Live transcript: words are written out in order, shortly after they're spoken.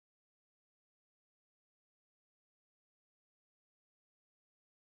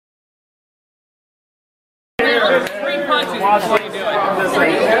What are you doing?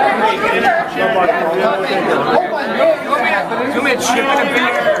 Do me a chip and a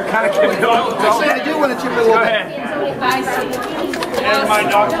bit. Kind of keep going. I do want to chip it a little bit. And my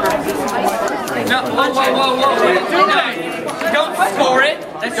doctor. No, whoa. What are you doing? Don't score it.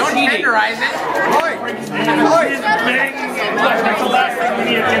 Don't tenderize it.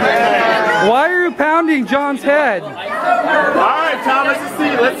 Why are you pounding John's head? Alright, Thomas,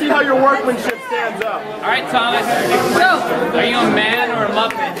 let's see how your workmanship stands up. Alright, Thomas. So, are you a man or a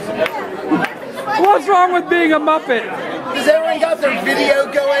Muppet? What's wrong with being a Muppet? Does everyone got their video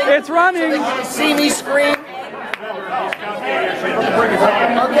going? It's running. So they can see me scream?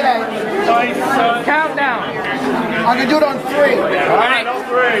 Okay. Countdown. I'm going to do it on 3. Alright,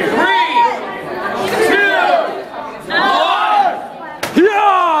 3, 2, 1.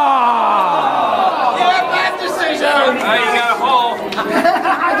 Yeah! Bad decision. Alright, you got a hole.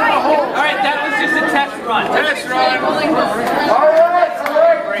 I got a hole. Alright, that was just a test run. Test run. Alright,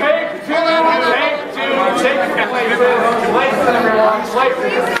 take 2.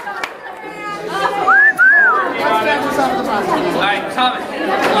 Alright, Thomas.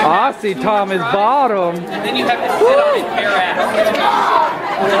 I see Thomas bottom. And then you have to sit on his bare ass.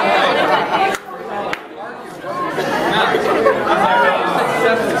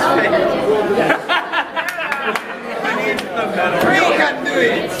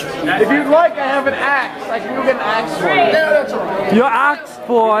 If you'd like, I have an axe. I can go get an axe for you. No, that's all right. Your axe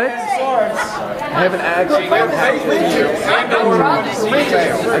for it. I have an axe. I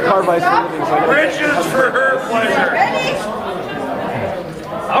carve ice cream. Bridges for her pleasure.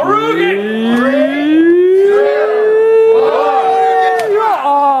 Arugan!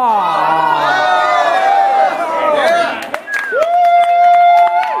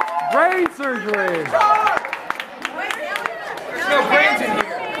 Brain surgery. There's no brains in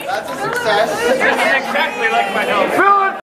here. That's a success. This is exactly like my health. Fill it